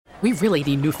We really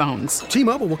need new phones.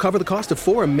 T-Mobile will cover the cost of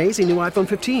 4 amazing new iPhone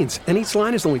 15s, and each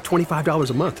line is only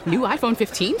 $25 a month. New iPhone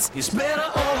 15s? It's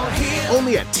better over here.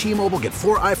 Only at T-Mobile, get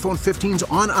 4 iPhone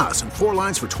 15s on us and 4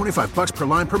 lines for $25 per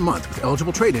line per month with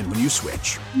eligible trade-in when you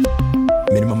switch.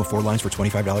 Minimum of 4 lines for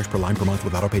 $25 per line per month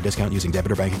with autopay discount using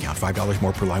debit or bank account. $5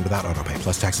 more per line without autopay,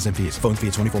 plus taxes and fees. Phone fee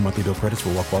at 24 monthly bill credits for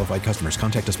well-qualified customers.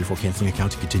 Contact us before canceling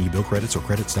account to continue bill credits or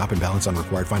credit stop and balance on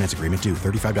required finance agreement due.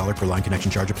 $35 per line connection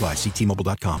charge applies. See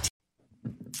T-Mobile.com.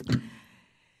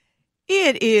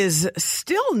 It is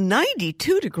still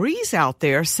 92 degrees out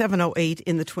there, 7:08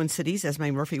 in the Twin Cities.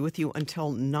 Esme Murphy with you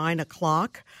until 9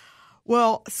 o'clock.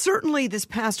 Well, certainly this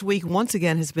past week, once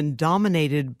again, has been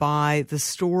dominated by the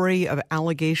story of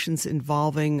allegations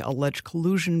involving alleged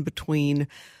collusion between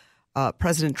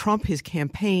President Trump, his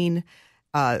campaign,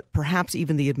 perhaps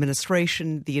even the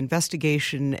administration, the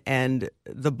investigation, and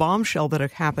the bombshell that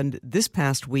had happened this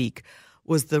past week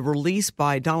was the release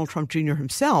by Donald Trump Jr.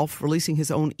 himself, releasing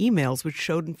his own emails, which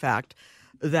showed, in fact,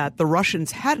 that the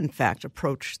Russians had, in fact,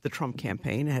 approached the Trump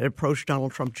campaign, had approached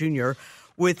Donald Trump Jr.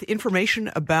 with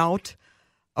information about,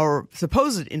 or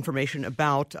supposed information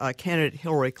about candidate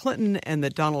Hillary Clinton, and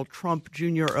that Donald Trump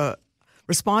Jr.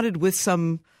 Responded with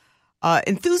some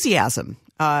enthusiasm,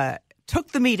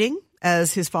 took the meeting,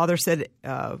 as his father said,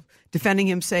 defending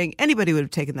him, saying anybody would have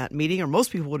taken that meeting, or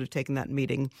most people would have taken that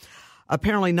meeting.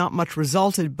 Apparently not much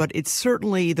resulted, but it's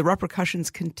certainly the repercussions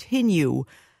continue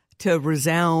to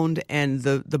resound, and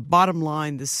the bottom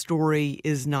line, this story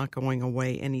is not going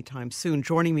away anytime soon.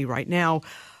 Joining me right now,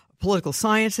 political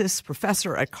scientist,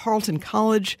 professor at Carleton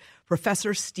College,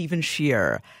 Professor Stephen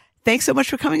Schier. Thanks so much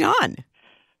for coming on.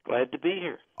 Glad to be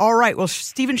here. All right. Well,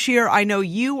 Stephen Schier, I know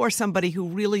you are somebody who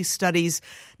really studies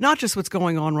not just what's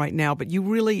going on right now, but you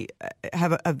really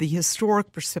have the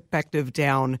historic perspective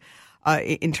down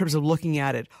in terms of looking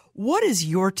at it. What is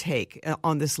your take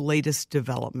on this latest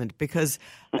development? Because,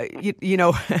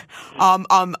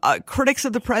 critics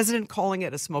of the president calling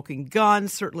it a smoking gun,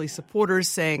 certainly supporters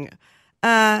saying,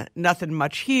 nothing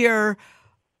much here.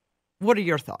 What are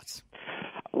your thoughts?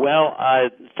 Well,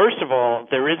 first of all,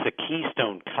 there is a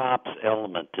Keystone Cops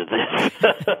element to this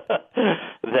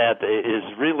that is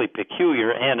really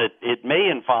peculiar, and it may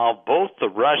involve both the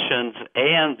Russians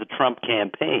and the Trump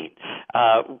campaign.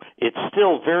 It's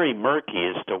still very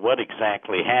murky as to what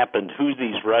exactly happened, who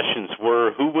these Russians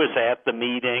were, who was at the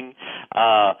meeting,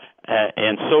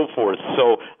 and so forth.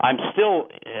 So I'm still,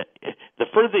 the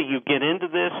further you get into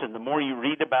this and the more you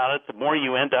read about it, the more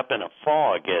you end up in a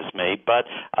fog, Esme. But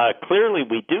clearly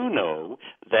we do know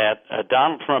that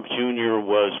Donald Trump Jr.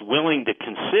 was willing to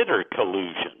consider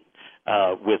collusion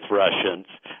with Russians,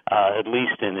 at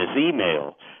least in his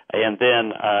email. And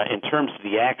then in terms of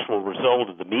the actual result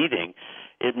of the meeting,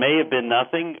 it may have been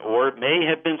nothing or it may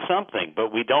have been something,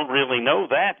 but we don't really know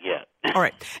that yet. All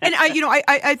right. And,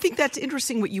 I think that's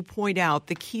interesting what you point out,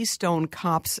 the Keystone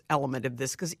Cops element of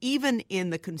this, because even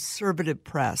in the conservative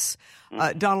press,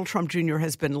 Donald Trump Jr.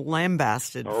 has been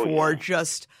lambasted for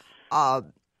just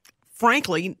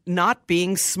frankly, not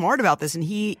being smart about this. And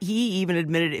he even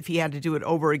admitted if he had to do it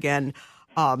over again,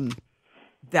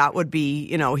 that would be,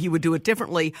 he would do it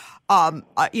differently. I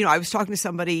was talking to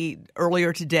somebody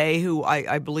earlier today who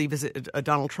I believe is a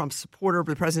Donald Trump supporter,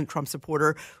 the President Trump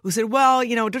supporter, who said, well,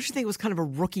 don't you think it was kind of a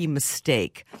rookie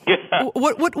mistake? Yeah.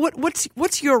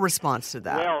 What's your response to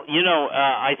that? Well,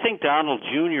 I think Donald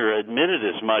Jr. admitted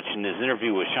as much in his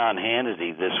interview with Sean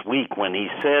Hannity this week when he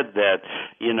said that,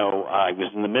 I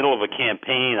was in the middle of a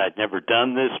campaign. I'd never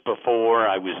done this before.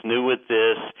 I was new at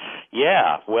this.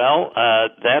 Yeah, well,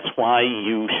 that's why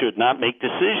you should not make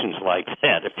decisions like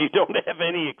that. If you don't have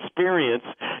any experience,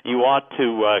 you ought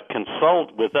to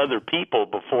consult with other people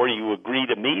before you agree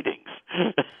to meetings.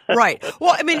 Right.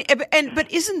 Well, I mean,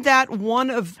 but isn't that one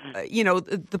of,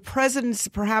 the president's,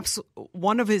 perhaps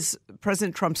one of his,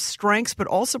 President Trump's strengths, but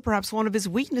also perhaps one of his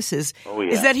weaknesses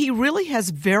is that he really has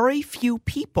very few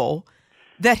people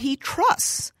that he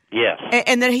trusts. Yes.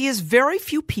 And that he has very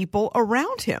few people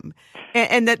around him.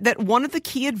 And that one of the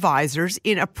key advisors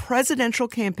in a presidential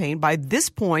campaign, by this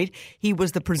point, he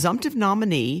was the presumptive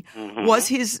nominee, was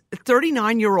his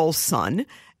 39-year-old son,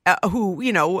 who,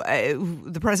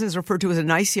 the president is referred to as a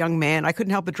nice young man. I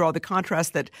couldn't help but draw the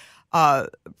contrast that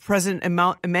President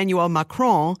Emmanuel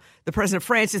Macron, the president of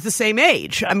France, is the same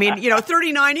age. I mean,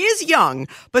 39 is young,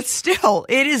 but still,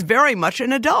 it is very much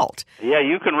an adult. Yeah,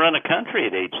 you can run a country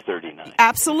at age 39.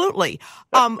 Absolutely.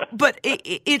 But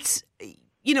it's...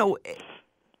 In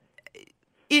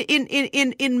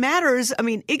matters, I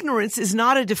mean, ignorance is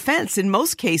not a defense in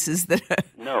most cases.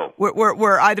 No.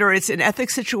 Where either it's an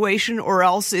ethics situation or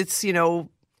else it's,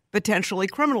 potentially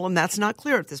criminal, and that's not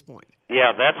clear at this point.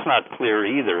 Yeah, that's not clear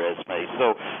either, Esme.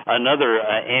 So another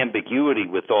ambiguity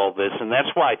with all this, and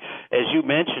that's why, as you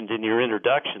mentioned in your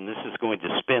introduction, this is going to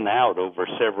spin out over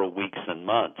several weeks and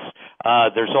months.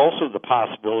 There's also the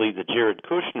possibility that Jared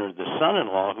Kushner, the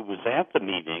son-in-law who was at the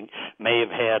meeting, may have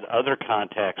had other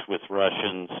contacts with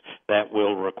Russians that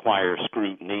will require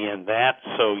scrutiny, and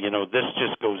this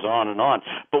just goes on and on.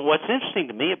 But what's interesting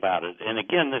to me about it, and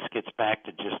again, this gets back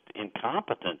to just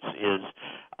incompetence, is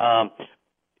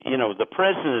the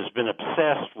president has been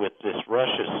obsessed with this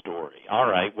Russia story. All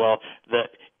right, well,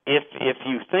 if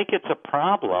you think it's a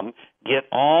problem, get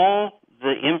all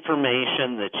the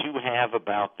information that you have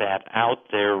about that out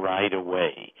there right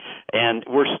away. And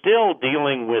we're still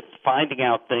dealing with finding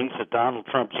out things that Donald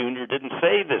Trump Jr. didn't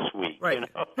say this week. Right.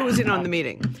 Who was in on the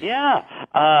meeting? Yeah.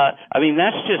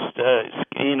 That's just,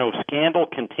 scandal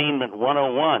containment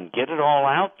 101. Get it all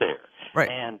out there. Right.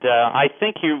 And I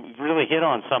think you really hit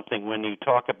on something when you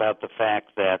talk about the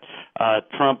fact that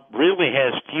Trump really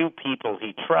has few people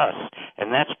he trusts, and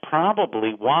that's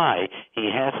probably why he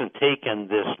hasn't taken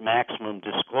this maximum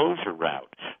disclosure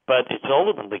route. But it's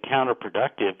ultimately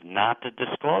counterproductive not to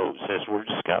disclose, as we're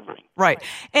discovering. Right.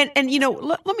 And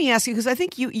let me ask you, because I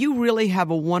think you really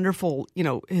have a wonderful,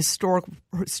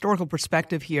 historical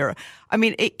perspective here. I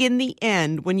mean, in the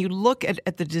end, when you look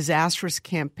at the disastrous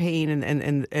campaign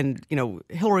and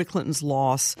Hillary Clinton's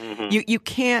loss, you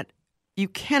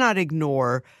cannot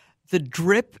ignore the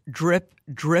drip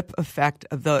effect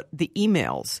of the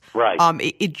emails. Right.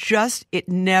 It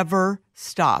never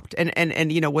stopped.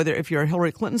 And whether if you're a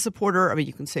Hillary Clinton supporter, I mean,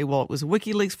 you can say, well, it was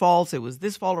WikiLeaks' fault, it was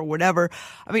this fault or whatever.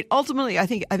 I mean, ultimately, I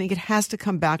think it has to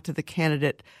come back to the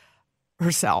candidate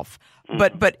herself.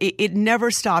 But it never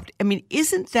stopped. I mean,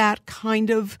 isn't that kind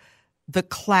of the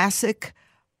classic,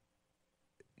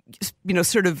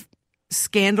 sort of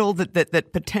scandal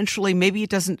that potentially maybe it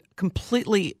doesn't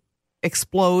completely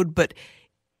explode, but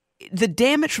the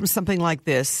damage from something like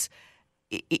this,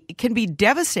 it can be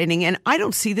devastating, and I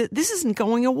don't see that this isn't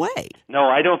going away. No,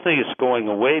 I don't think it's going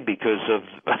away because of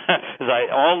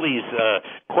all these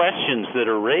questions that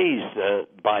are raised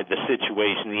by the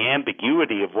situation. The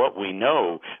ambiguity of what we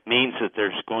know means that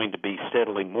there's going to be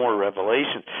steadily more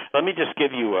revelations. Let me just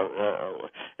give you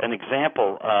an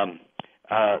example.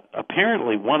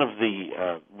 Apparently, one of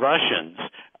the Russians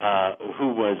who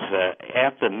was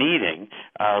at the meeting,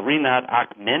 Rinat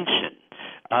Akhmetshin,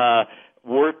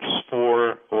 worked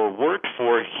for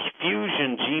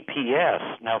Fusion GPS.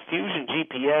 Now, Fusion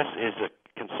GPS is a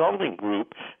consulting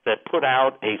group that put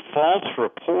out a false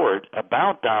report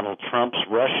about Donald Trump's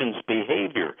Russians'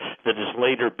 behavior that has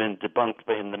later been debunked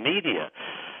in the media.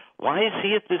 Why is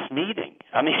he at this meeting?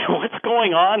 I mean, what's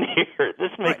going on here?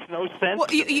 This makes no sense.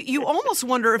 Well, you almost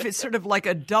wonder if it's sort of like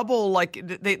a double, like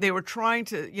they were trying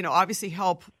to, obviously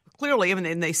help clearly. I mean,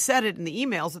 and they said it in the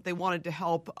emails that they wanted to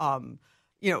help,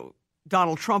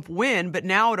 Donald Trump win, but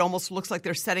now it almost looks like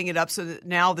they're setting it up so that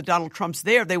now that Donald Trump's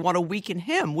there, they want to weaken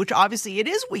him, which obviously it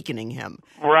is weakening him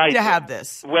to have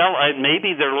this. Well,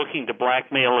 maybe they're looking to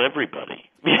blackmail everybody.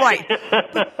 Right.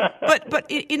 but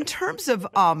in terms of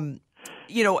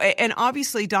and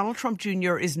obviously Donald Trump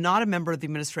Jr. is not a member of the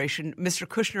administration. Mr.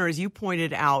 Kushner, as you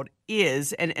pointed out,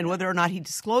 is, and whether or not he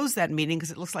disclosed that meeting,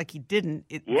 because it looks like he didn't,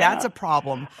 that's a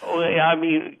problem. I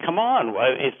mean, come on.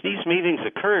 If these meetings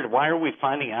occurred, why are we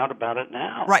finding out about it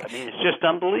now? Right. I mean, it's just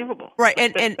unbelievable. Right.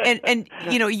 And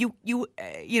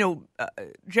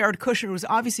Jared Kushner, who's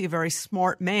obviously a very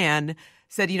smart man,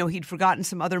 said, he'd forgotten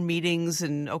some other meetings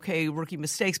and, rookie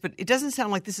mistakes, but it doesn't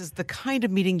sound like this is the kind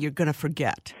of meeting you're going to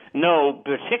forget. No,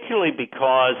 particularly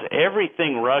because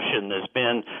everything Russian has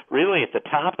been really at the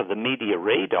top of the media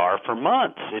radar for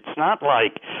months. It's not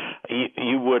like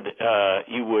you would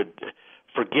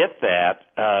forget that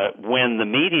when the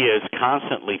media is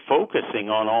constantly focusing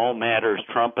on all matters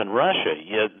Trump and Russia.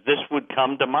 This would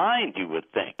come to mind, you would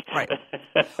think. Right.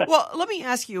 Well, let me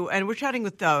ask you, and we're chatting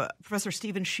with Professor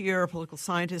Stephen Scheer, a political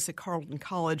scientist at Carleton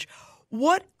College.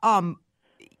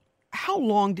 How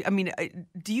long do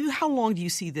you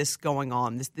see this going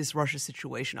on, this Russia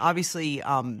situation? Obviously,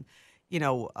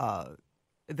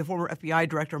 the former FBI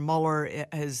director Mueller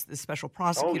has the special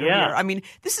prosecutor here. I mean,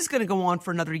 this is going to go on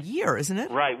for another year, isn't it?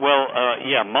 Right. Well,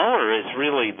 Mueller is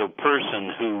really the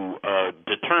person who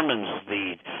determines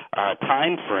the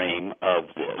time frame of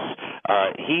this.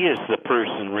 He is the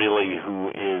person really who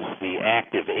is the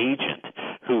active agent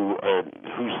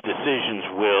whose decisions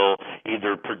will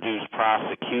either produce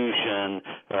prosecution,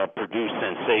 produce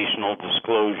sensational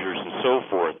disclosures, and so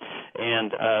forth.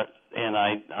 And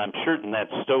I'm certain that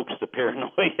stokes the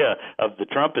paranoia of the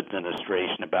Trump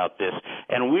administration about this.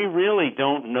 And we really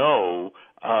don't know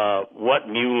what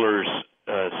Mueller's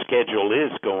schedule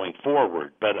is going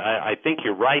forward. But I think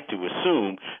you're right to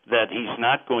assume that he's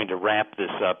not going to wrap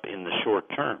this up in the short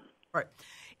term. Right.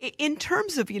 In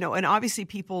terms of, and obviously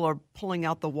people are pulling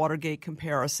out the Watergate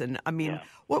comparison. I mean,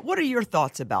 what are your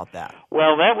thoughts about that?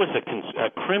 Well, that was a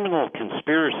criminal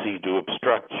conspiracy to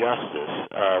obstruct justice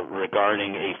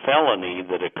regarding a felony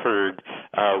that occurred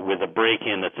with a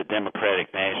break-in at the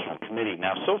Democratic National Committee.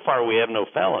 Now, so far we have no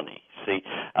felony. See,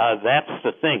 that's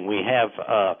the thing. We have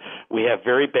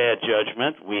very bad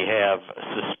judgment. We have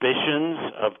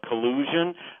suspicions of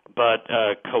collusion, but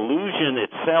collusion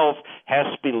itself has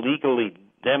to be legally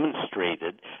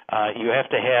demonstrated. You have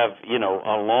to have,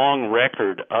 a long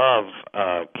record of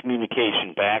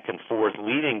communication back and forth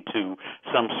leading to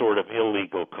some sort of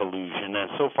illegal collusion, and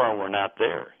so far we're not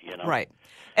there. Right.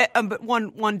 But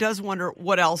one does wonder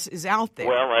what else is out there.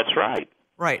 Well, that's right.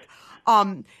 Right.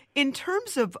 In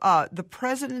terms of the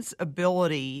president's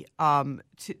ability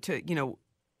to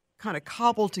kind of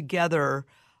cobble together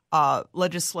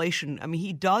legislation, I mean,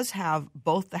 he does have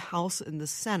both the House and the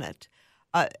Senate.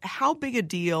 How big a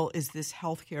deal is this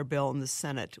health care bill in the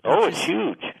Senate? It's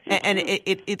huge. And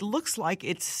it looks like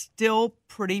it's still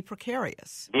pretty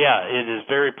precarious. Yeah, it is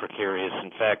very precarious.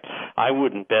 In fact, I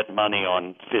wouldn't bet money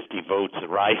on 50 votes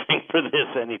arriving for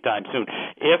this anytime soon.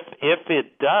 If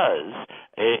it does,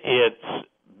 it's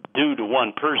due to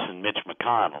one person, Mitch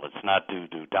McConnell. It's not due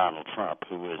to Donald Trump,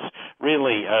 who has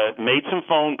really made some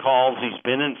phone calls. He's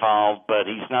been involved, but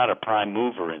he's not a prime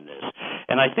mover in this.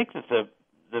 And I think that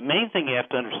the main thing you have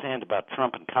to understand about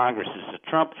Trump and Congress is that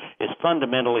Trump is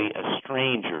fundamentally a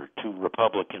stranger to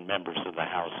Republican members of the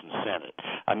House and Senate.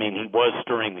 I mean, he was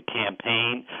during the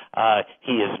campaign.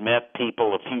 He has met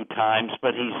people a few times,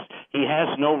 but he has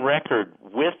no record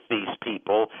with these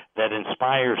people that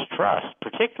inspires trust,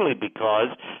 particularly because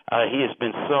he has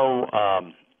been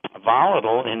so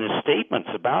volatile in his statements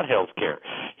about health care.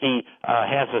 He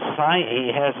has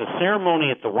a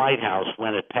ceremony at the White House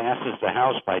when it passes the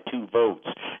House by 2 votes.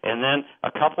 And then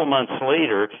a couple months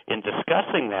later, in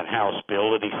discussing that House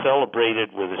bill that he celebrated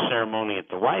with a ceremony at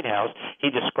the White House, he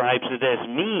describes it as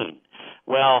mean.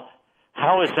 Well,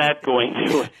 how is that going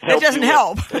to help? It doesn't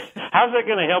help. How's that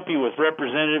going to help you with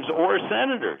representatives or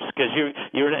senators? Because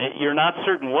you're not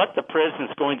certain what the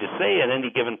president's going to say at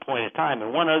any given point in time.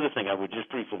 And one other thing I would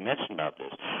just briefly mention about this,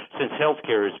 since health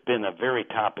care has been a very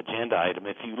top agenda item,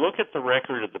 if you look at the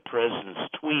record of the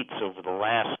president's tweets over the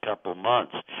last couple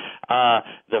months,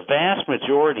 the vast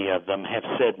majority of them have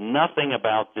said nothing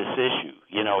about this issue.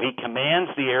 He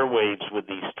commands the airwaves with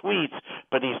these tweets,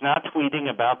 but he's not tweeting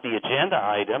about the agenda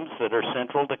items that are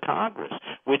central to Congress,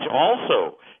 which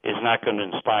also is not going to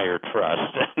inspire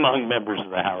trust among members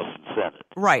of the House and Senate.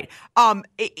 Right.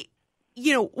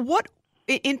 What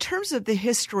in terms of the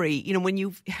history, when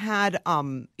you've had,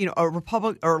 a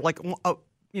Republic or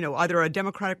either a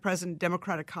Democratic president,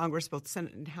 Democratic Congress, both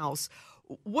Senate and House,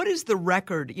 what is the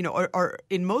record? Are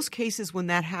in most cases when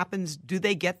that happens, do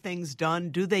they get things done?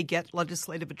 Do they get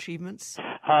legislative achievements?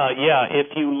 Yeah, if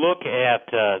you look at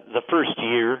the first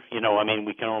year,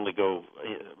 we can only go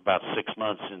about 6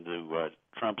 months into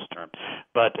Trump's term.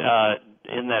 But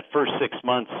in that first 6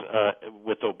 months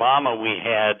with Obama, we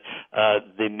had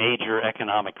the major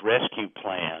economic rescue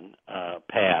plan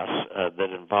pass that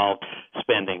involved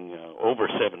spending over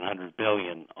 $700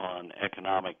 billion on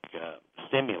economic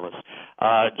stimulus.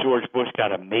 George Bush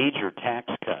got a major tax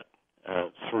cut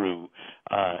through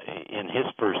in his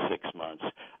first 6 months.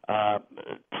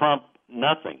 Trump,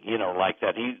 nothing, like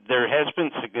that. There has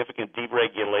been significant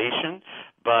deregulation,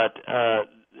 but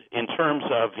in terms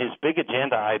of his big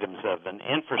agenda items of an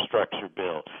infrastructure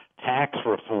bill, tax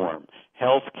reform,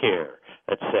 health care,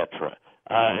 etc.,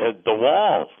 the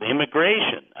wall, the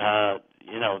immigration,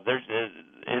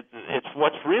 it's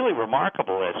what's really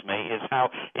remarkable, Esme, is how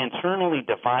internally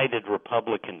divided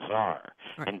Republicans are.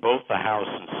 Right. In both the House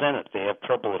and Senate, they have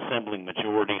trouble assembling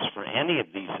majorities for any of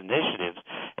these initiatives.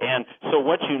 And so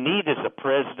what you need is a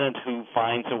president who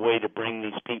finds a way to bring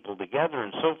these people together.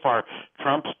 And so far,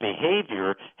 Trump's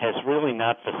behavior has really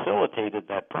not facilitated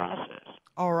that process.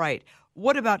 All right.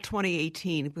 What about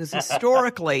 2018? Because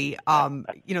historically,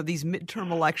 these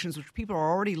midterm elections, which people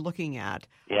are already looking at,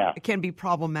 can be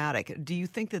problematic. Do you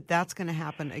think that that's going to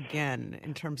happen again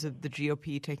in terms of the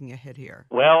GOP taking a hit here?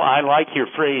 Well, I like your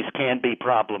phrase, can be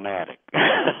problematic,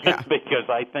 because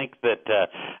I think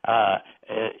that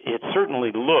it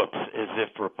certainly looks as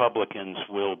if Republicans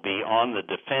will be on the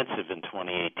defensive in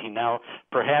 2018. Now,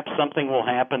 perhaps something will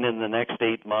happen in the next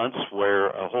 8 months where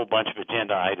a whole bunch of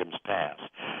agenda items pass.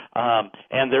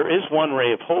 And there is one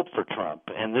ray of hope for Trump,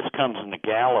 and this comes in the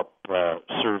Gallup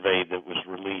survey that was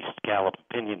released, Gallup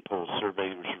Opinion Poll survey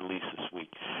that was released this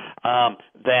week. why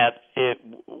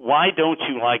don't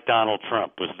you like Donald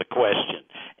Trump was the question.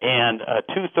 And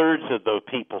 2/3 of those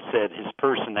people said his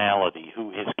personality,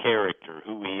 his character,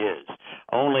 who he is.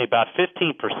 Only about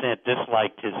 15%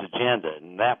 disliked his agenda,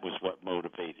 and that was what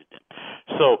motivated him.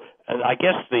 So I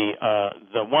guess the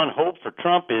one hope for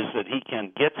Trump is that he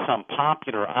can get some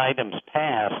popular items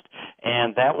passed,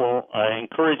 and that will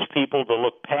encourage people to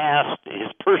look past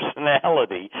his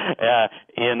personality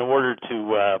in order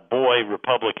to buoy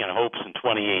Republican hopes in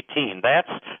 2018.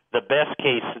 That's the best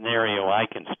case scenario I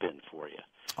can spin for you.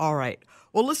 All right.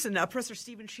 Well, listen, Professor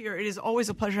Stephen Schier, it is always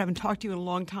a pleasure having talked to you in a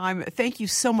long time. Thank you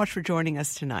so much for joining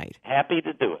us tonight. Happy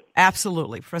to do it.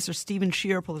 Absolutely. Professor Stephen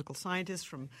Schier, political scientist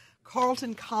from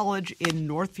Carleton College in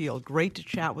Northfield. Great to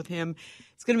chat with him.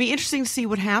 It's going to be interesting to see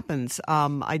what happens.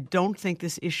 I don't think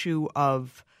this issue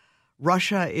of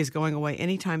Russia is going away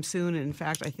anytime soon. In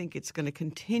fact, I think it's going to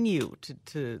continue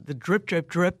to the drip, drip,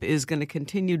 drip is going to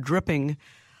continue dripping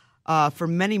for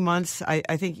many months.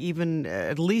 I think even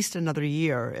at least another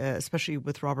year, especially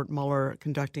with Robert Mueller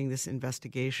conducting this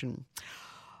investigation.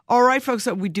 All right, folks,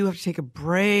 we do have to take a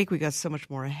break. We got so much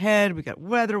more ahead. We got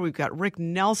weather. We've got Rick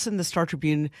Nelson, the Star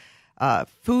Tribune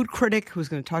food critic, who's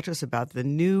going to talk to us about the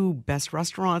new best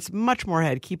restaurants. Much more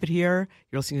ahead. Keep it here.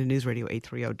 You're listening to News Radio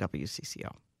 830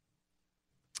 WCCO.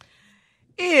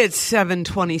 It's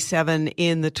 7:27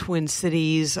 in the Twin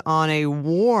Cities on a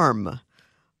warm,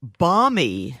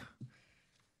 balmy,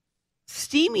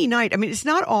 steamy night. I mean, it's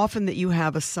not often that you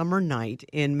have a summer night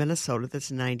in Minnesota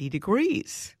that's 90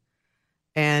 degrees.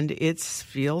 And it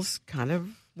feels kind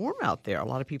of warm out there. A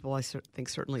lot of people, I think,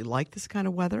 certainly like this kind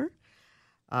of weather.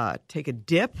 Take a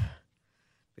dip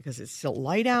because it's still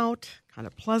light out, kind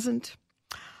of pleasant.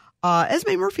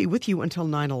 Esme Murphy with you until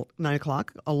 9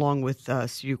 o'clock, along with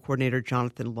studio coordinator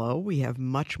Jonathan Lowe. We have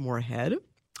much more ahead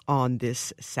on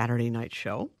this Saturday night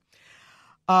show.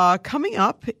 Coming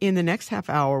up in the next half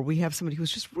hour, we have somebody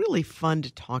who's just really fun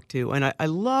to talk to. And I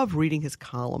love reading his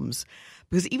columns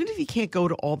because even if you can't go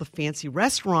to all the fancy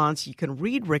restaurants, you can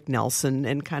read Rick Nelson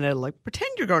and kind of like pretend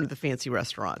you're going to the fancy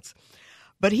restaurants.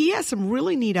 But he has some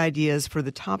really neat ideas for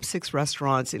the top 6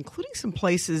 restaurants, including some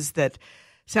places that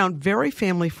sound very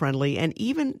family friendly and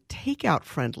even takeout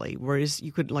friendly, whereas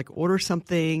you could like order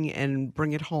something and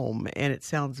bring it home, and it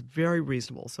sounds very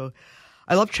reasonable. So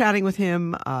I love chatting with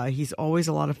him. He's always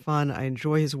a lot of fun. I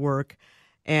enjoy his work.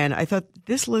 And I thought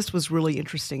this list was really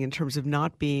interesting in terms of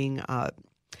not being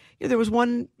there was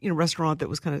one restaurant that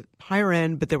was kind of higher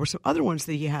end, but there were some other ones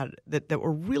that he had that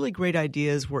were really great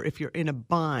ideas where if you're in a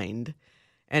bind,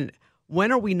 and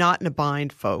when are we not in a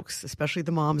bind, folks, especially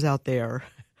the moms out there,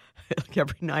 like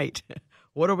every night,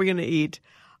 what are we going to eat?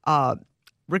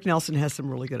 Rick Nelson has some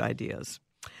really good ideas.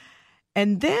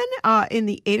 And then in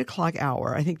the 8 o'clock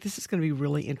hour, I think this is going to be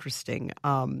really interesting.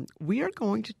 We are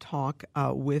going to talk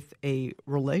with a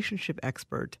relationship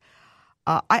expert.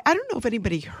 I don't know if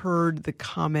anybody heard the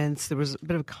comments. There was a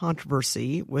bit of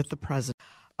controversy with the president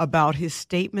about his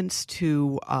statements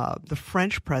to the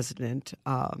French president,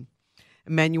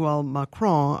 Emmanuel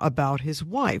Macron, about his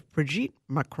wife, Brigitte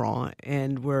Macron,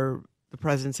 and where the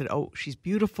president said, oh, she's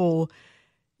beautiful.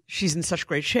 She's in such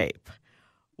great shape.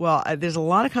 Well, there's a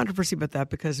lot of controversy about that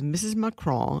because Mrs.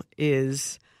 Macron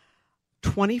is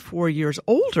 24 years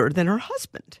older than her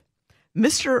husband.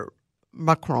 Mr.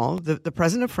 Macron, the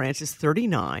president of France, is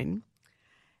 39,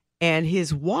 and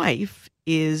his wife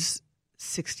is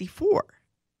 64.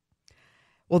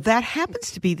 Well, that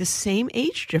happens to be the same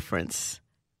age difference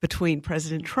between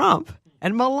President Trump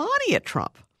and Melania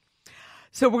Trump.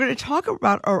 So we're going to talk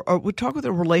about, or we'll talk with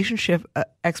a relationship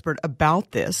expert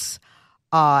about this,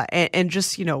 and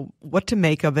just, what to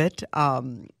make of it.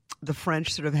 The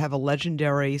French sort of have a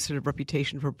legendary sort of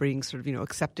reputation for being sort of,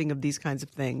 accepting of these kinds of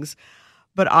things.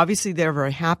 But obviously they're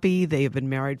very happy. They have been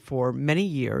married for many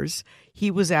years.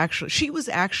 She was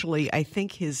actually, I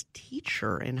think, his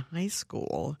teacher in high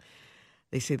school.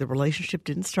 They say the relationship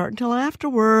didn't start until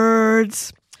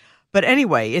afterwards. But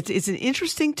anyway, it's an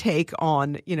interesting take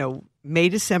on,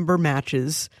 May-December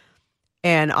matches.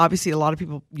 And obviously a lot of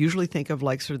people usually think of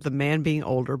like sort of the man being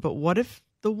older, but what if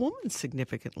the woman's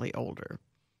significantly older?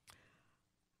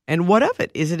 And what of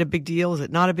it? Is it a big deal? Is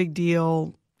it not a big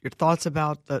deal? Your thoughts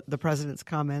about the president's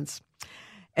comments.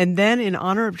 And then in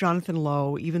honor of Jonathan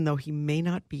Lowe, even though he may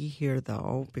not be here,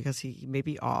 though, because he may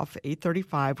be off,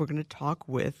 8:35, we're going to talk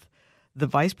with the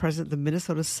vice president of the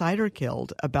Minnesota Cider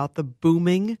Guild about the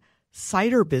booming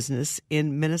cider business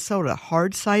in Minnesota.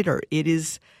 Hard cider. It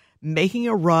is making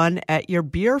a run at your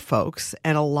beer, folks,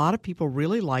 and a lot of people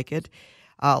really like it.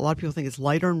 A lot of people think it's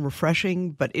lighter and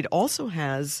refreshing, but it also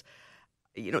has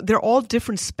they're all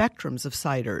different spectrums of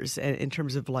ciders in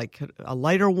terms of like a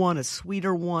lighter one, a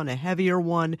sweeter one, a heavier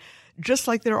one, just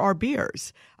like there are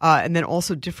beers. And then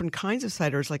also different kinds of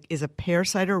ciders, like is a pear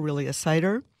cider really a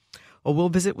cider? Well, we'll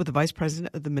visit with the vice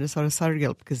president of the Minnesota Cider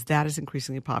Guild because that is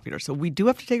increasingly popular. So we do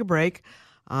have to take a break.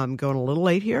 I'm going a little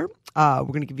late here. We're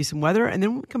going to give you some weather. And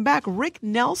then when we come back, Rick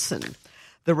Nelson,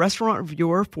 the restaurant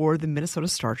reviewer for the Minnesota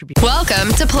Star Tribune.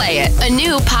 Welcome to Play It, a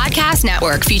new podcast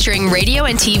network featuring radio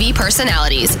and TV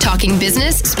personalities talking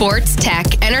business, sports,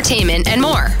 tech, entertainment, and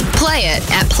more. Play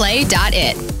it at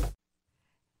play.it.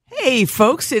 Hey,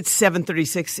 folks, it's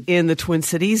 7:36 in the Twin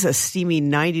Cities, a steamy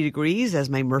 90 degrees.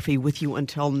 Esme Murphy with you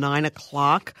until 9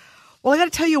 o'clock. Well, I got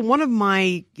to tell you, one of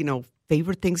my,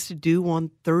 favorite things to do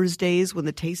on Thursdays when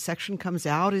the taste section comes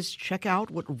out is check out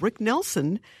what Rick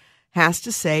Nelson has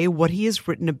to say, what he has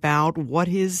written about, what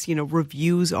his,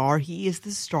 reviews are. He is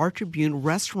the Star Tribune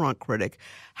restaurant critic.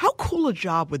 How cool a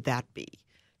job would that be?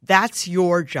 That's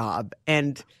your job.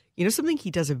 And something,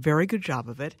 he does a very good job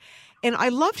of it. And I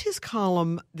loved his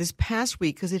column this past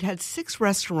week because it had 6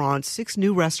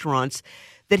 new restaurants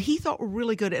that he thought were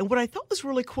really good. And what I thought was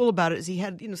really cool about it is he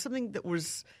had, something that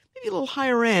was maybe a little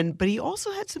higher end, but he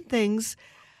also had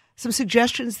some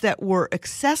suggestions that were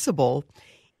accessible,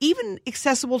 even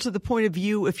accessible to the point of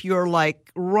view if you're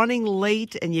like running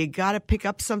late and you got to pick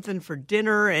up something for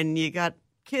dinner and you got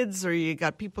kids or you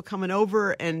got people coming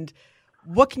over, and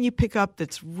what can you pick up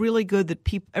that's really good that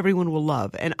everyone will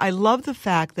love? And I love the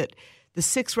fact that the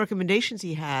 6 recommendations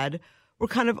he had were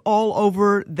kind of all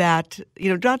over that,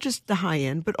 not just the high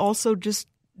end, but also just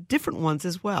different ones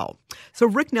as well. So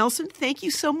Rick Nelson, thank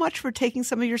you so much for taking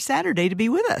some of your Saturday to be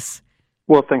with us.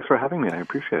 Well, thanks for having me. I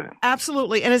appreciate it.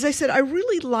 Absolutely. And as I said, I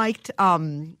really liked,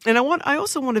 and I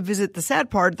also want to visit the sad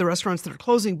part, the restaurants that are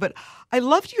closing, but I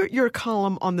loved your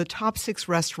column on the top 6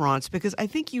 restaurants because I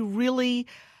think you really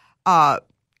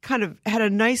kind of had a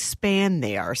nice span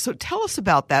there. So tell us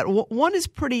about that. One is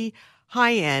pretty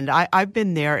high end. I've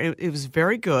been there. It was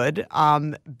very good.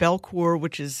 Bellecour,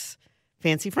 which is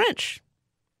fancy French.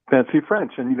 Fancy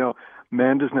French. And,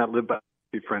 man does not live by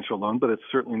French alone, but it's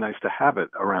certainly nice to have it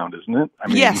around, isn't it?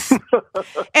 Yes.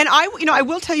 And I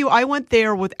will tell you, I went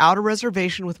there without a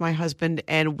reservation with my husband,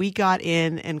 and we got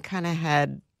in and kind of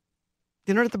had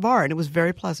dinner at the bar, and it was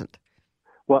very pleasant.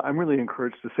 Well, I'm really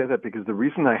encouraged to say that because the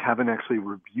reason I haven't actually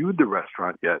reviewed the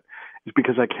restaurant yet is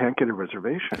because I can't get a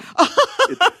reservation.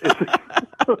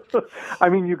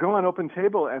 You go on Open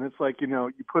Table and it's like,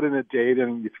 you put in a date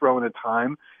and you throw in a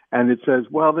time and it says,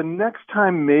 well, the next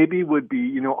time maybe would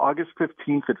be, August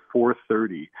 15th at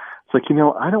 4:30. It's like,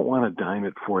 I don't want to dine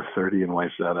at 4:30 in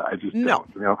Wayzata. I just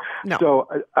don't, No. So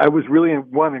I was really,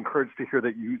 encouraged to hear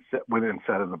that you went and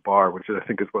sat in the bar, which I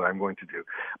think is what I'm going to do.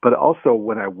 But also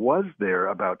when I was there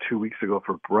about 2 weeks ago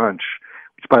for brunch,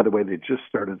 which, by the way, they just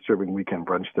started serving weekend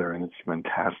brunch there, and it's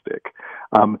fantastic,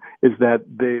 is that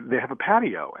they have a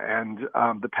patio, and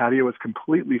the patio is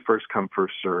completely first come,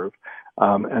 first serve.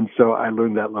 And so I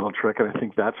learned that little trick, and I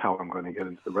think that's how I'm going to get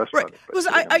into the restaurant. Right. Because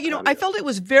I felt it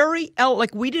was very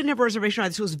like we didn't have a reservation on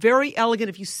this. It was very elegant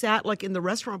if you sat like in the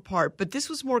restaurant part, but this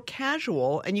was more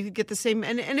casual, and you could get the same.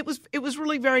 And it was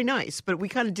really very nice. But we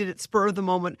kind of did it spur of the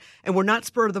moment, and we're not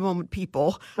spur of the moment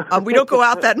people. We don't go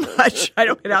out that much. I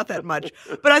don't get out that much.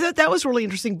 But I thought that was really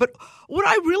interesting. But what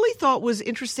I really thought was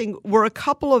interesting were a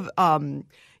couple of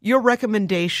your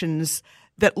recommendations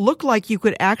that look like you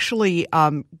could actually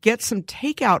get some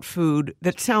takeout food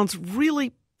that sounds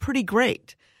really pretty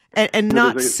great and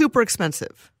not super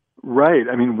expensive. Right.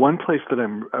 One place that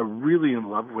I'm really in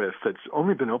love with that's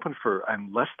only been open for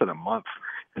less than a month,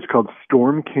 it's called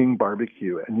Storm King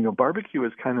Barbecue. And, barbecue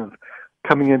is kind of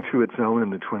coming into its own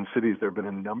in the Twin Cities. There have been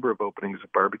a number of openings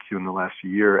of barbecue in the last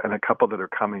year and a couple that are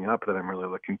coming up that I'm really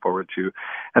looking forward to.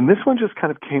 And this one just kind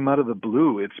of came out of the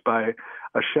blue. It's by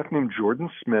a chef named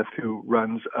Jordan Smith who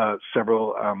runs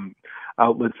several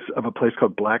outlets of a place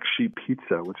called Black Sheep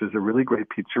Pizza, which is a really great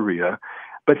pizzeria.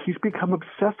 But he's become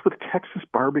obsessed with Texas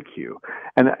barbecue.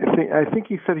 And I think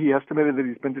he said he estimated that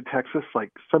he's been to Texas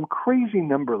like some crazy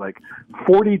number, like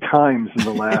 40 times in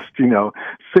the last,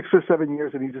 6 or 7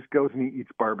 years, and he just goes and he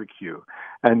eats barbecue.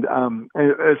 And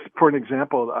as for an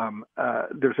example,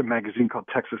 there's a magazine called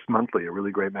Texas Monthly, a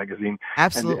really great magazine.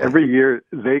 Absolutely. And every year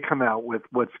they come out with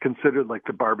what's considered like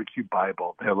the barbecue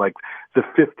Bible. They're like the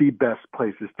 50 best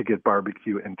places to get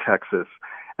barbecue in Texas.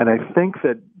 And I think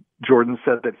that Jordan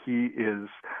said that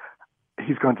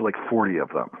he's gone to like 40 of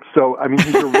them. So, I mean,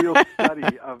 he's a real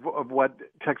study of what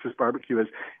Texas barbecue is.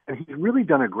 And he's really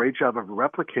done a great job of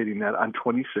replicating that on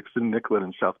 26th and Nicollet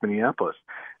in South Minneapolis.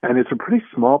 And it's a pretty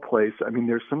small place. I mean,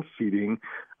 there's some seating,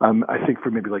 I think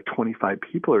for maybe like 25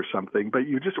 people or something, but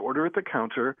you just order at the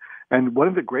counter. And one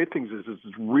of the great things is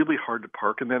it's really hard to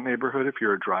park in that neighborhood if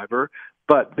you're a driver,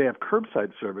 but they have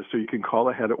curbside service, so you can call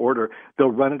ahead, order.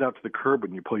 They'll run it out to the curb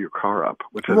when you pull your car up,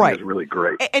 which I think is really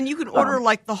great. And you can order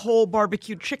like the whole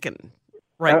barbecue chicken,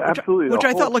 right? Absolutely. Which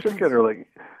I thought looked chicken or like,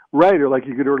 right, or like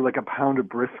you could order like a pound of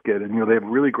brisket, and they have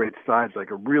really great sides,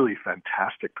 like a really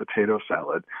fantastic potato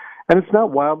salad, and it's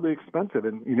not wildly expensive,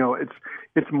 and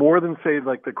it's more than say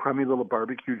like the crummy little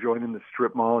barbecue joint in the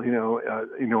strip mall, in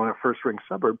a first-ring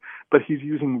suburb, but he's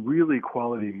using really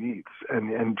quality meats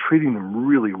and treating them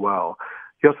really well.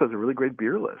 He also has a really great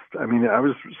beer list. I mean, I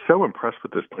was so impressed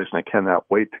with this place, and I cannot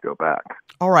wait to go back.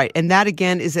 All right, and that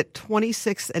again is at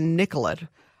 26th and Nicollet,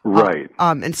 right?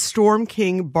 And Storm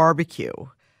King Barbecue.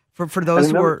 For those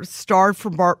who are starved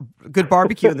for good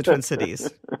barbecue in the Twin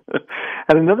Cities.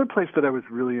 And another place that I was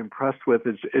really impressed with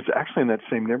is actually in that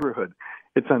same neighborhood.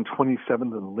 It's on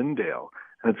 27th and Lyndale,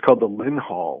 and it's called the Lynn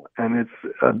Hall. And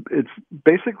it's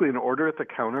basically an order at the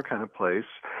counter kind of place,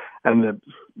 and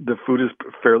the food is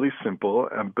fairly simple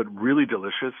but really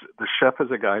delicious. The chef is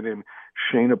a guy named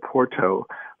Shane Porto,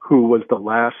 who was the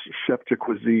last chef de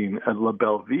cuisine at La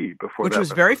Belle Vie before that. Which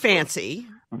was very fancy.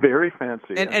 Very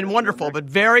fancy. And wonderful, but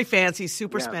very fancy,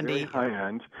 super spendy. Very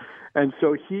high-end. And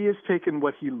so he has taken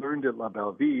what he learned at La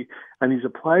Belle Vie, and he's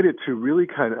applied it to really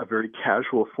kind of a very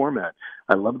casual format.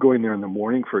 I love going there in the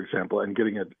morning, for example, and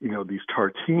getting these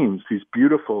tartines, these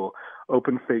beautiful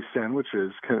open-faced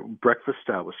sandwiches, kind of breakfast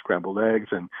style with scrambled eggs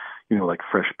and, like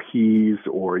fresh peas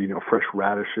or, fresh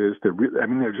radishes.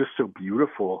 They're just so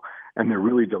beautiful, and they're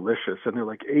really delicious. And they're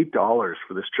like $8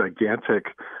 for this gigantic,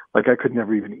 like I could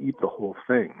never even eat the whole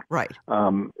thing. Right.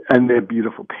 And they have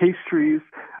beautiful pastries.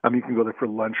 You can go there for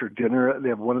lunch or dinner. They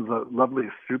have one of the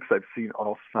loveliest soups I've seen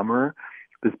all summer,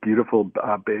 this beautiful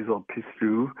basil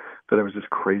pistou that I was just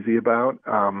crazy about.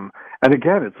 And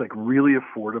again, it's like really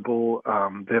affordable.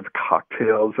 They have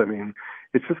cocktails. I mean,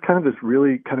 it's just kind of this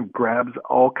really kind of grabs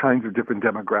all kinds of different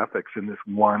demographics in this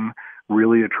one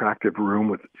really attractive room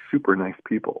with super nice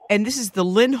people. And this is the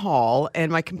Lynn Hall, and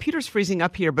my computer's freezing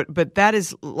up here, but that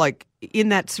is like in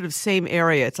that sort of same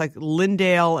area. It's like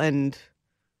Lyndale and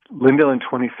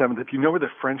 27th. If you know where the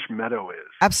French Meadow is.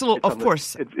 Absolutely, of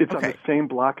course. It's on the same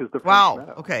block as the French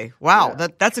Meadow. Okay. Wow. Yeah.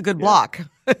 That's a good block.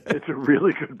 It's a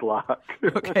really good block.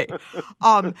 Okay.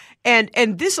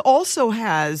 And this also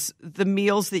has the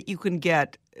meals that you can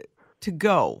get to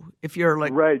go if you're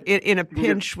like in a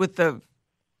pinch with the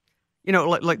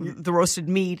like the roasted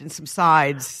meat and some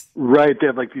sides. Right. They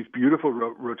have like these beautiful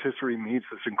rotisserie meats,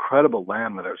 this incredible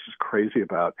lamb that I was just crazy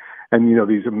about. And,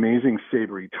 these amazing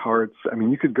savory tarts. I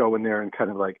mean, you could go in there and kind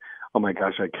of like, oh my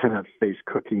gosh, I cannot face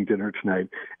cooking dinner tonight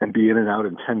and be in and out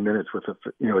in 10 minutes with a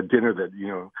dinner that,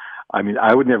 I mean,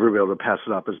 I would never be able to pass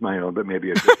it off as my own, but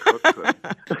maybe a good cook could.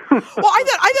 Well,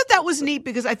 I thought that was neat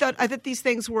because I thought these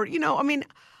things were,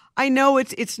 I know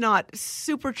it's not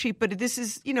super cheap, but this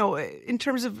is, in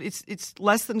terms of it's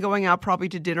less than going out probably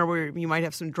to dinner where you might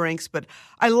have some drinks. But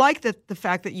I like that the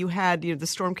fact that you had the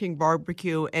Storm King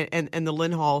Barbecue and the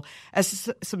Lynn Hall as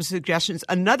some suggestions.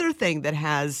 Another thing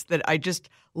that I just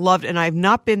loved, and I've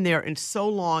not been there in so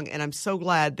long, and I'm so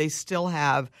glad they still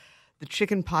have the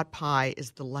chicken pot pie,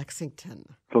 is the Lexington.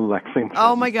 The Lexington.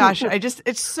 Oh my gosh!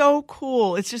 It's so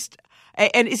cool. It's just,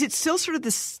 and is it still sort of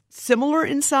this similar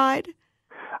inside?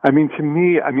 I mean, to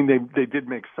me, they did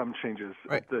make some changes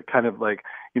to kind of like,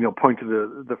 point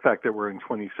to the fact that we're in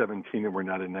 2017 and we're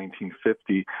not in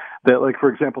 1950. That, like, for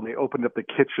example, they opened up the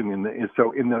kitchen in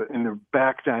the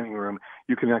back dining room,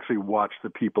 you can actually watch the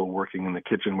people working in the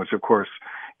kitchen, which of course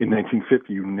in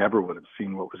 1950 you never would have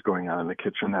seen what was going on in the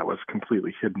kitchen. That was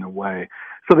completely hidden away.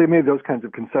 So they made those kinds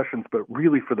of concessions, but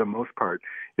really for the most part,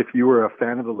 if you were a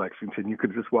fan of the Lexington, you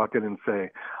could just walk in and say,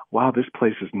 wow, this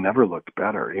place has never looked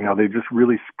better. They just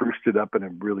really spruced it up in a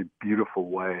really beautiful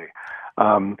way.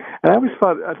 And I always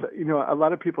thought, a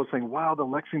lot of people saying, wow, the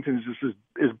Lexington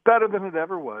is better than it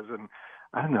ever was. And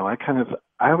I don't know, I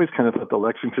always kind of thought the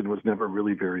Lexington was never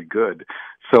really very good.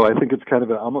 So I think it's kind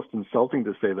of almost insulting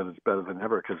to say that it's better than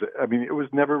ever because, it was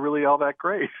never really all that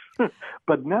great.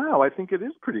 But now I think it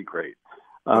is pretty great.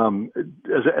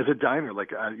 As a diner, like,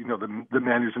 the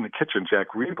man who's in the kitchen, Jack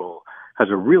Riebel, has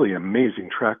a really amazing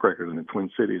track record in the Twin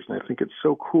Cities. And I think it's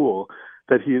so cool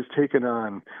that he has taken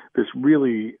on this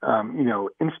really,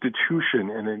 institution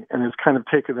and has kind of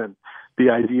taken the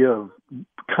idea of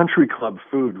country club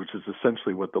food, which is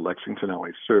essentially what the Lexington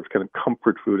always serves, kind of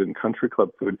comfort food and country club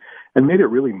food, and made it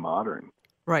really modern.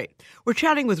 Right. We're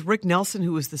chatting with Rick Nelson,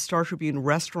 who is the Star Tribune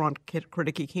restaurant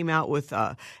critic. He came out with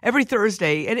every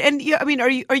Thursday. And yeah, I mean, are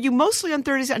you mostly on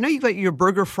Thursdays? I know you've got your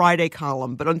Burger Friday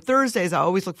column, but on Thursdays, I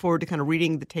always look forward to kind of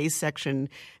reading the taste section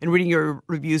and reading your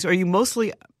reviews. Are you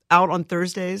mostly out on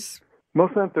Thursdays?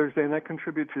 Mostly on Thursday, and I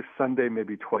contribute to Sunday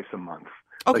maybe twice a month.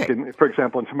 Okay. Like for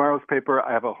example, in tomorrow's paper,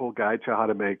 I have a whole guide to how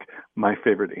to make my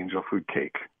favorite angel food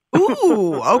cake.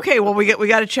 Ooh, okay. Well, we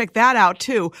got to check that out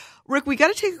too. Rick, we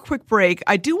got to take a quick break.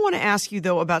 I do want to ask you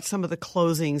though about some of the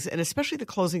closings, and especially the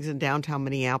closings in downtown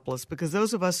Minneapolis, because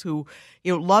those of us who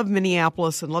love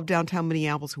Minneapolis and love downtown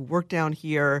Minneapolis, who work down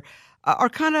here, are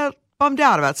kind of bummed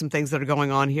out about some things that are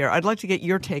going on here. I'd like to get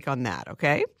your take on that.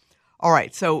 Okay. All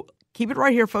right. So keep it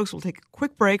right here, folks. We'll take a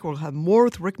quick break. We'll have more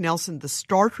with Rick Nelson, the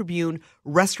Star Tribune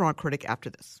restaurant critic, after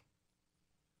this.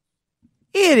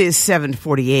 It is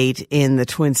 7:48 in the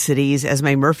Twin Cities.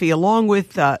 Esme Murphy, along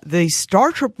with the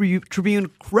Star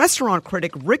Tribune restaurant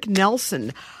critic, Rick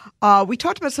Nelson. We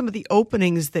talked about some of the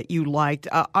openings that you liked.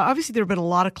 Obviously, there have been a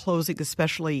lot of closings,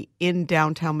 especially in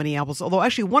downtown Minneapolis. Although,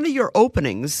 actually, one of your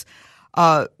openings,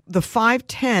 the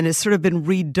 510, has sort of been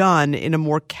redone in a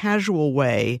more casual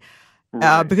way.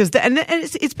 Right. Because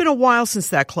it's been a while since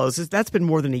that closed. That's been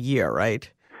more than a year, right?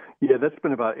 Yeah, that's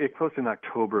been it closed in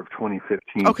October of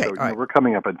 2015. Okay, so we're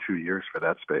coming up on 2 years for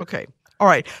that space. Okay, all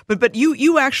right. But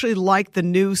you actually like the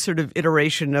new sort of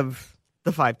iteration of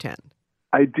the 510.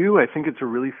 I do. I think it's a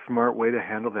really smart way to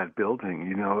handle that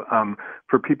building.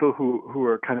 For people who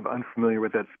are kind of unfamiliar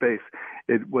with that space,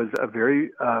 it was a very,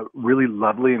 really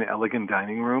lovely and elegant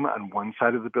dining room on one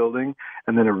side of the building,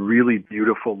 and then a really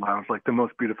beautiful lounge, like the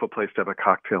most beautiful place to have a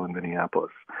cocktail in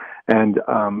Minneapolis. And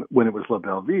when it was La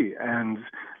Belle Vie, and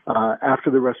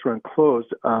after the restaurant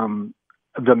closed,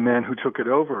 the man who took it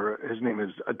over, his name is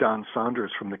Don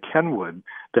Saunders from the Kenwood,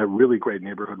 that really great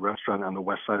neighborhood restaurant on the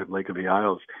west side of Lake of the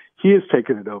Isles. He has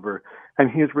taken it over, and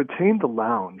he has retained the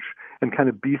lounge and kind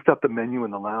of beefed up the menu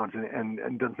in the lounge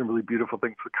and done some really beautiful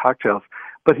things with cocktails.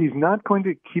 But he's not going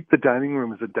to keep the dining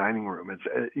room as a dining room. It's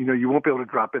you won't be able to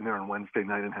drop in there on Wednesday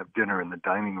night and have dinner in the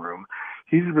dining room.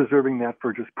 He's reserving that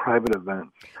for just private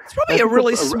events. It's probably a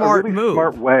really smart move.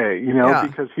 Smart way,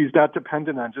 because he's not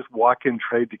dependent on just walk-in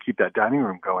trade to keep that dining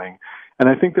room going. And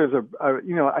I think there's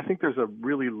a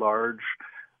really large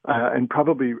and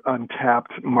probably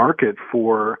untapped market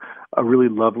for a really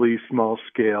lovely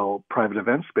small-scale private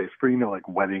event space for like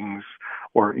weddings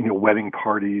or wedding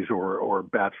parties or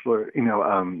bachelor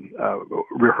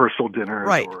rehearsal dinners,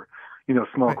 right, or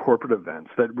small right, corporate events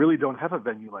that really don't have a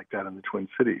venue like that in the Twin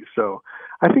Cities. So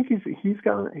I think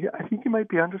I think he might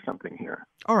be onto something here.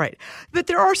 All right. But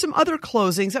there are some other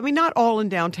closings. I mean, not all in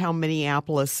downtown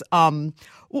Minneapolis.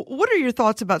 What are your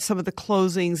thoughts about some of the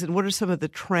closings, and what are some of the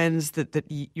trends that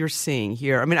you're seeing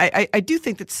here? I mean, I do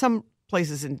think that some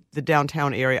places in the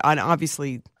downtown area, and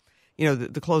obviously,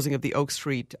 the closing of the Oak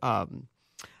Street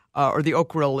or the Oak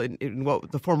Grill in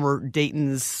what the former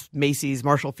Dayton's, Macy's,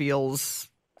 Marshall Field's,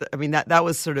 I mean, that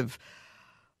was sort of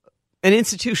an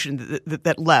institution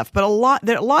that left, but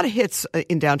there are a lot of hits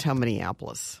in downtown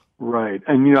Minneapolis. Right,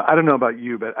 and I don't know about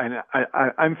you, but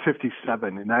I'm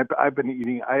 57, and I've been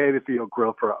eating. I ate at the Oak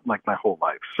Grill for like my whole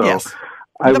life, so yes.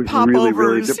 I the was popovers,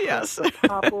 really depressed. Yes, the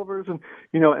popovers, and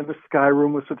and the Sky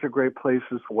Room was such a great place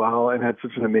as well, and had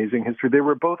such an amazing history. They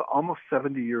were both almost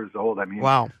 70 years old. I mean,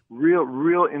 wow,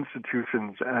 real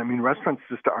institutions, and I mean, restaurants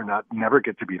just never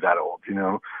get to be that old,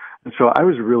 And so I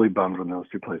was really bummed when those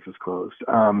two places closed.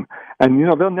 And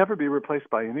they'll never be replaced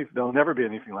by they'll never be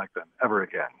anything like them ever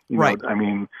again. Right. I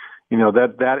mean,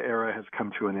 that era has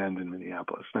come to an end in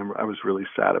Minneapolis. And I was really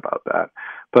sad about that.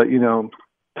 But,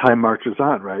 time marches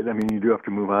on, right? I mean, you do have to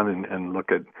move on and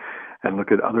look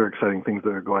at other exciting things that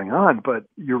are going on. But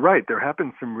you're right, there have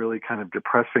been some really kind of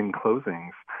depressing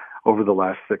closings over the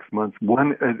last 6 months.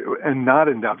 One, and not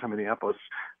in downtown Minneapolis,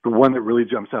 the one that really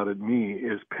jumps out at me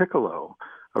is Piccolo,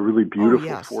 a really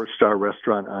beautiful 4-star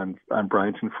restaurant on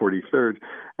Bryanton 43rd.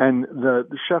 And the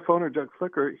chef owner, Doug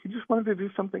Flicker, he just wanted to do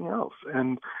something else.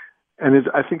 And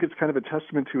I think it's kind of a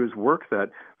testament to his work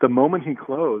that the moment he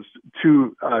closed,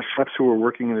 two chefs who were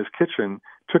working in his kitchen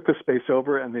took the space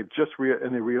over, and they've just they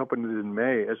reopened it in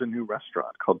May as a new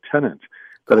restaurant called Tenant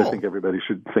that I think everybody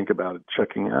should think about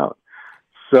checking out.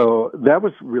 So that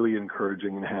was really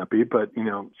encouraging and happy, but,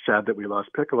 sad that we lost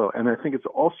Piccolo. And I think it's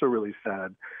also really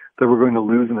sad that we're going to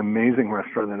lose an amazing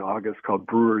restaurant in August called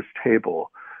Brewer's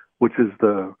Table, which is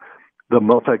the the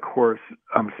multi-course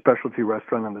specialty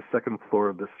restaurant on the second floor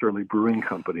of the Surly Brewing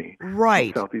Company, right,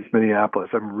 in Southeast Minneapolis.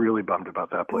 I'm really bummed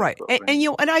about that place. Right, though,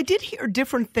 and I did hear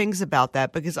different things about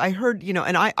that because I heard,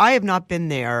 and I have not been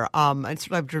there, and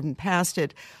sort of I've driven past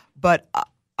it, but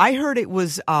I heard it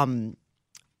was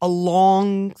a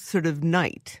long sort of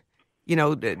night,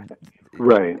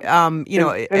 Right. And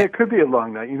it could be a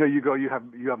long night.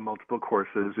 You have multiple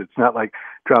courses. It's not like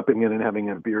dropping in and having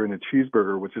a beer and a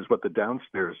cheeseburger, which is what the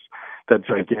downstairs, that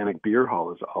gigantic beer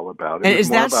hall is all about. And is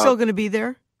that still going to be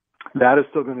there? That is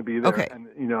still going to be there. Okay. And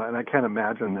and I can't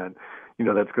imagine that,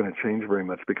 that's going to change very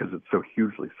much because it's so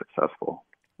hugely successful.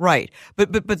 Right,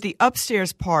 but the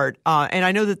upstairs part, and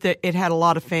I know that it had a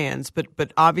lot of fans,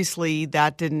 but obviously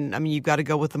that didn't. I mean, you've got to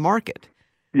go with the market.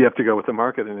 You have to go with the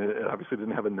market, and it obviously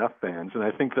didn't have enough fans. And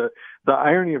I think the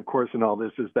irony, of course, in all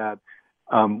this is that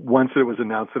once it was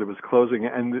announced that it was closing,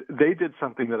 and they did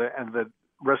something that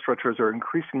restaurateurs are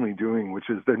increasingly doing, which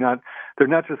is they're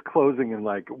not just closing and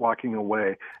like walking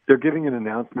away. They're giving an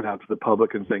announcement out to the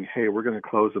public and saying, "Hey, we're going to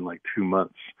close in like 2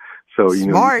 months." So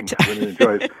smart. You can come in and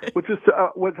enjoy it. Which is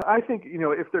what I think.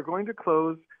 If they're going to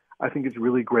close, I think it's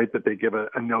really great that they give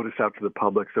a notice out to the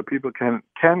public so people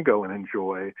can go and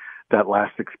enjoy that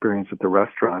last experience at the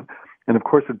restaurant. And of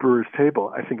course, at Brewer's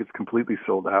Table, I think it's completely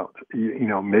sold out.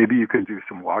 Maybe you could do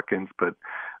some walk-ins, but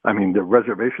I mean, the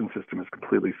reservation system is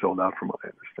completely sold out from what I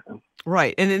understand.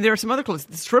 Right. And then there are some other clubs,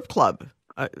 the strip club.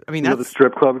 That's the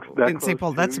strip club in St.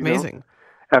 Paul. That's amazing.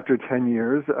 After 10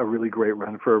 years, a really great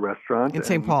run for a restaurant in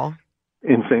St. Paul.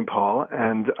 In St. Paul,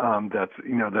 and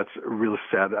that's really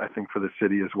sad, I think, for the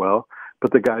city as well.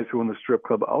 But the guys who own the strip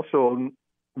club also own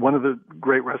one of the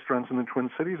great restaurants in the Twin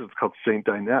Cities. It's called St.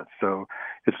 Dinette, so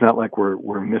it's not like we're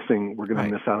going to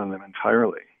miss out on them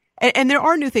entirely. And there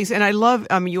are new things, and I love.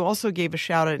 You also gave a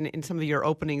shout out in some of your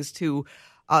openings to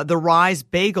the Rise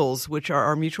Bagels, which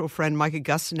our mutual friend Mike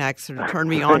Augustinak sort of turned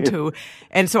me on to.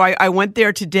 And so I went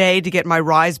there today to get my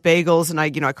Rise Bagels, and I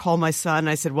called my son. And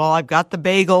I said, well, I've got the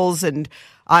bagels, and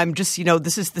I'm just,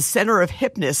 this is the center of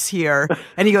hipness here.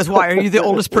 And he goes, why, are you the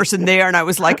oldest person there? And I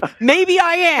was like, maybe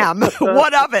I am.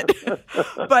 What of it?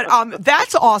 But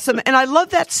that's awesome. And I love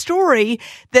that story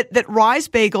that Rise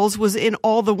Bagels was in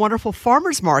all the wonderful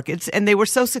farmers markets, and they were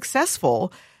so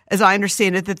successful, as I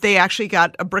understand it, that they actually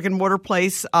got a brick and mortar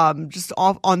place just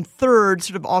off on 3rd,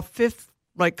 sort of off 5th,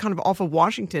 like kind of off of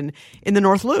Washington in the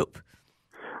North Loop.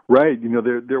 Right.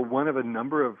 They're one of a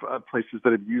number of places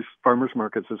that have used farmers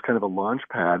markets as kind of a launch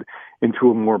pad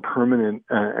into a more permanent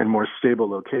and more stable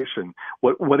location.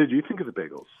 What did you think of the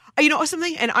bagels?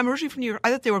 Something, and I'm originally from New York.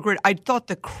 I thought they were great. I thought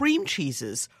the cream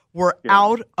cheeses were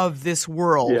out of this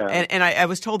world. Yeah. And I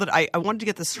was told that I wanted to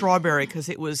get the strawberry because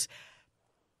it was –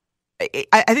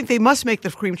 I think they must make the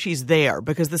cream cheese there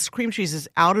because this cream cheese is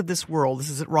out of this world.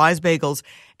 This is at Rise Bagels.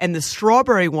 And the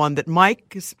strawberry one that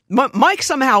Mike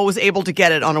somehow was able to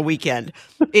get it on a weekend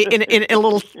in a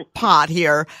little pot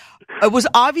here. It was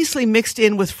obviously mixed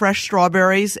in with fresh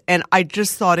strawberries, and I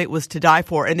just thought it was to die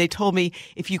for. And they told me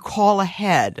if you call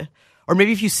ahead, or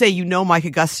maybe if you say Mike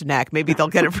Augustinak, maybe they'll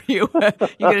get it for you. You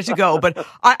get it to go. But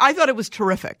I thought it was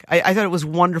terrific. I thought it was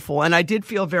wonderful, and I did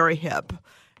feel very hip.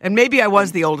 And maybe I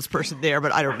was the oldest person there,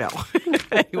 but I don't know.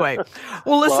 Anyway,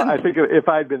 well, listen. Well, I think if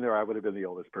I'd been there, I would have been the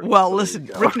oldest person. Well,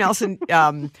 listen, Rick Nelson,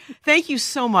 thank you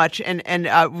so much, and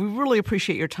we really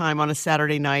appreciate your time on a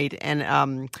Saturday night.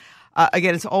 And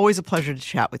again, it's always a pleasure to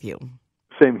chat with you.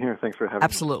 Same here. Thanks for having me.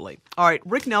 Absolutely. All right,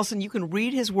 Rick Nelson, you can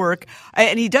read his work,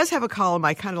 and he does have a column.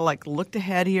 I kind of looked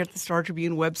ahead here at the Star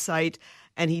Tribune website,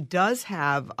 and he does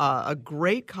have a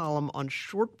great column on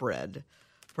shortbread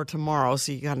for tomorrow,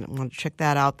 so you want to check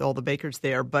that out, all the bakers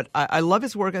there. But I love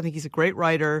his work. I think he's a great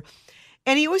writer,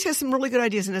 and he always has some really good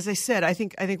ideas. And as I said, I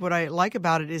think what I like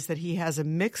about it is that he has a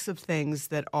mix of things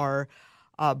that are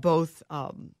both,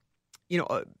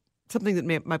 something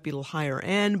that might be a little higher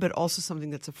end, but also something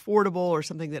that's affordable, or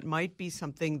something that might be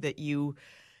something that you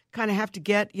kind of have to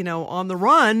get, on the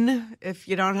run if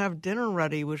you don't have dinner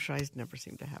ready, which I never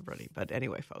seem to have ready. But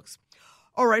anyway, folks.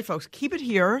 All right, folks, keep it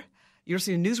here. You're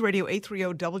listening to News Radio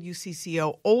 830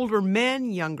 WCCO. Older men,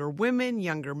 younger women,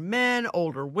 younger men,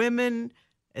 older women.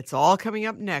 It's all coming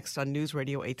up next on News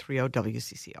Radio 830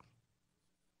 WCCO.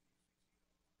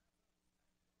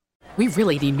 We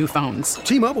really need new phones.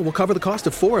 T-Mobile will cover the cost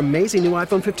of 4 amazing new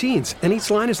iPhone 15s, and each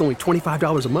line is only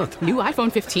 $25 a month. New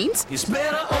iPhone 15s? It's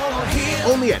better over here.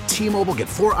 Only at T-Mobile, get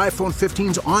 4 iPhone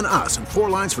 15s on us and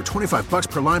 4 lines for $25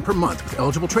 per line per month with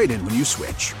eligible trade-in when you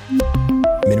switch.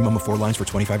 Minimum of 4 lines for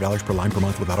 $25 per line per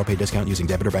month with autopay discount using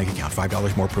debit or bank account.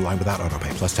 $5 more per line without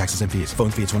autopay, plus taxes and fees. Phone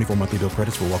fee at 24 monthly bill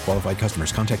credits for well-qualified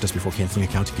customers. Contact us before canceling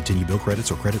account to continue bill credits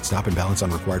or credit stop and balance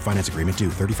on required finance agreement due.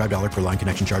 $35 per line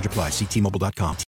connection charge applies. See T-Mobile.com.